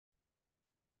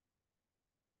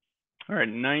All right,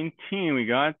 19, we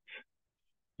got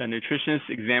the nutritionist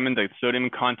examined the sodium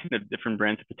content of different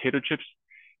brands of potato chips.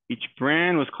 Each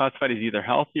brand was classified as either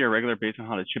healthy or regular based on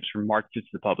how the chips were marketed to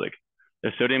the public.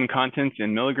 The sodium contents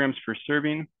in milligrams per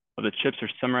serving of the chips are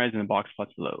summarized in the box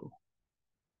plots below.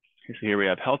 Okay, so here we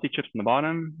have healthy chips on the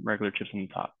bottom, regular chips on the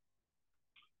top.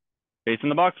 Based on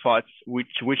the box plots, which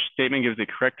statement gives a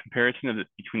correct comparison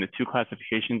between the two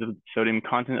classifications of the sodium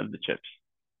content of the chips?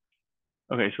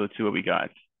 Okay, so let's see what we got.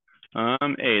 A,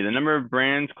 the number of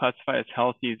brands classified as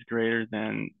healthy is greater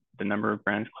than the number of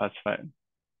brands classified.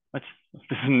 This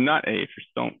is not A for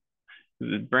don't.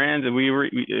 The brands that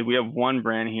we have one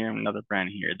brand here and another brand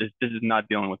here. This is not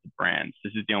dealing with the brands.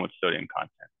 This is dealing with sodium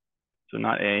content. So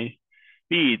not A.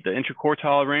 B, the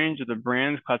interquartile range of the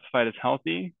brands classified as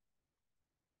healthy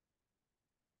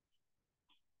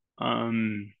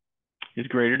is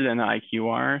greater than the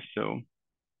IQR. So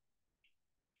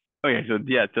okay, so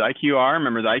yeah, so the IQR,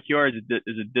 remember the IQR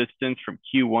is a distance from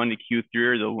Q1 to Q3,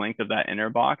 or the length of that inner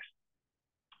box.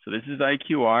 So this is the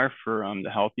IQR for the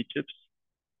healthy chips.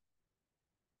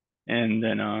 And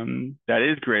then that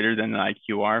is greater than the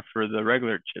IQR for the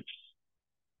regular chips.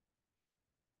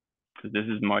 So this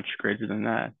is much greater than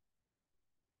that.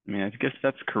 I mean, I guess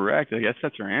that's correct. I guess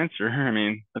that's our answer. I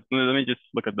mean, let me just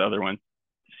look at the other one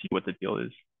to see what the deal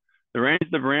is. The range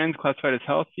of the brands classified as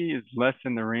healthy is less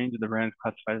than the range of the brands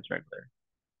classified as regular.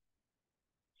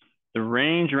 The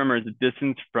range, remember, is the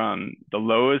distance from the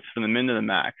lowest from the min to the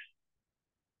max.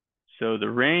 So the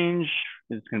range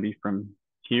is going to be from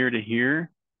here to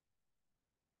here,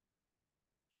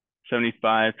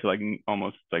 75 to like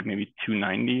almost like maybe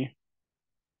 290.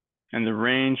 And the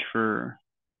range for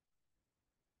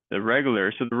the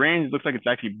regular, so the range looks like it's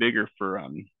actually bigger for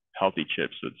healthy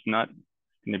chips. So it's not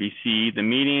going to be C. The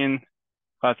median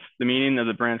of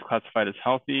the brands classified as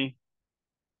healthy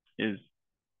is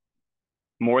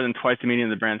more than twice the median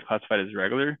of the brands classified as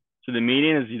regular. So the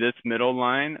median is this middle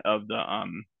line of the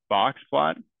box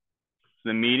plot. So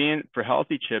the median for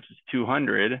healthy chips is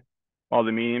 200, while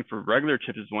the median for regular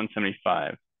chips is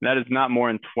 175. That is not more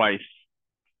than twice,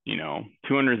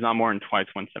 200 is not more than twice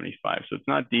 175. So it's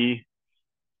not D.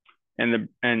 And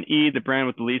E, the brand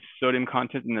with the least sodium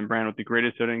content and the brand with the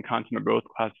greatest sodium content are both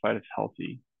classified as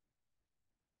healthy.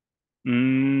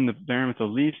 The brand with the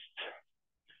least,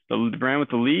 the brand with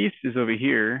the least is over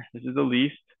here. This is the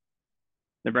least.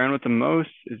 The brand with the most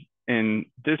is in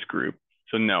this group.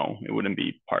 So no, it wouldn't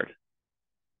be part.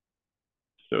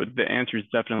 So the answer is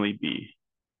definitely B.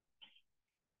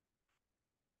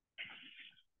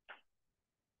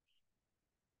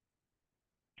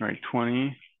 All right,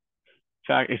 20.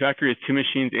 A factory has two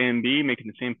machines, A and B, making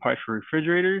the same part for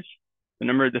refrigerators. The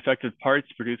number of defective parts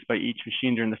produced by each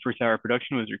machine during the first hour of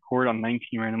production was recorded on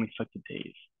 19 randomly selected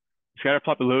days. The scatter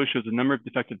plot below shows the number of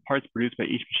defective parts produced by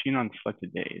each machine on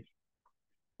selected days.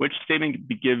 Which statement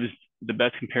gives the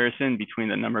best comparison between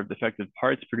the number of defective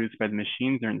parts produced by the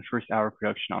machines during the first hour of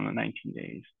production on the 19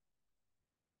 days?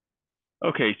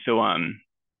 Okay, so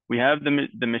we have the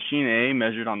machine A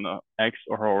measured on the X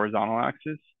or horizontal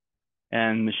axis,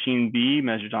 and machine B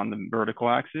measured on the vertical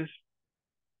axis.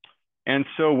 And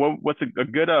so what's a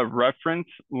good reference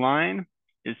line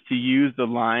is to use the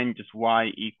line just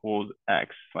Y equals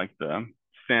X, like the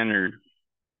standard.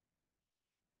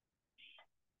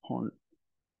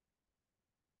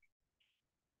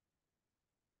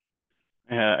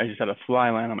 I just had a fly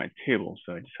land on my table,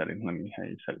 so I just had to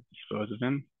dispose of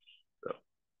him. So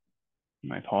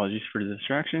my apologies for the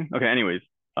distraction. Okay, anyways,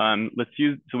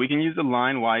 so we can use the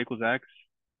line Y equals X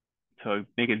to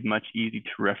make it much easy to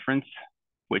reference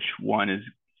which one is,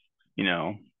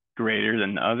 greater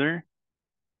than the other.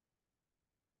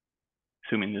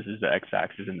 Assuming this is the X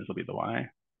axis and this will be the Y.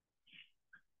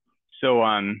 So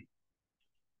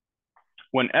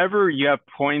whenever you have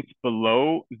points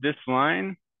below this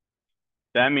line,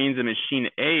 that means the machine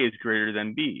A is greater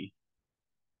than B.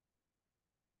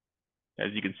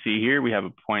 As you can see here, we have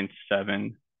a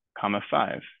 0.7,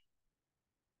 5.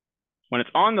 When it's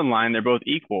on the line, they're both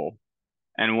equal.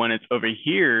 And when it's over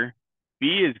here,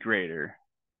 B is greater.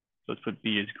 So let's put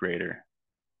B is greater.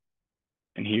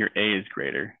 And here A is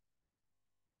greater.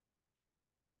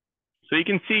 So you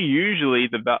can see usually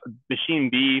the machine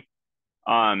B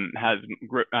has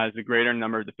a greater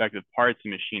number of defective parts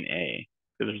than machine A.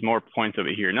 So there's more points over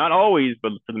here. Not always,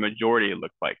 but for the majority, it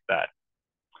looks like that.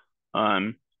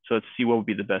 So let's see what would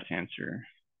be the best answer.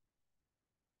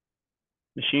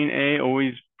 Machine A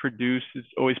always produces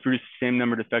the same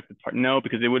number of defective parts. No,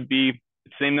 because it would be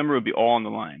the same number would be all on the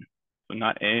line. So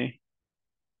not A.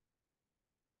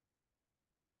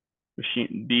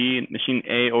 Machine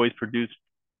A always produce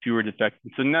fewer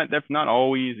defective. So that's not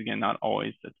always, again, not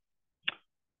always.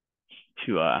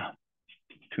 too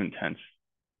intense.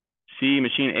 C,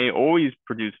 machine A always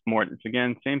produced more. It's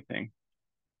again, same thing.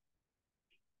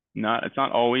 It's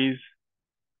not always,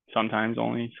 sometimes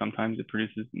only, sometimes it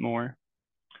produces more.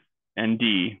 And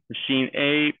D, machine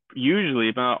A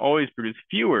usually, but not always, produce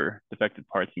fewer defective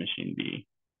parts than machine B.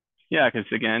 Yeah,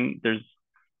 because again, there's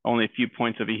only a few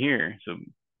points over here. So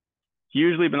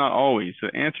usually, but not always. So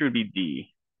the answer would be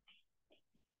D.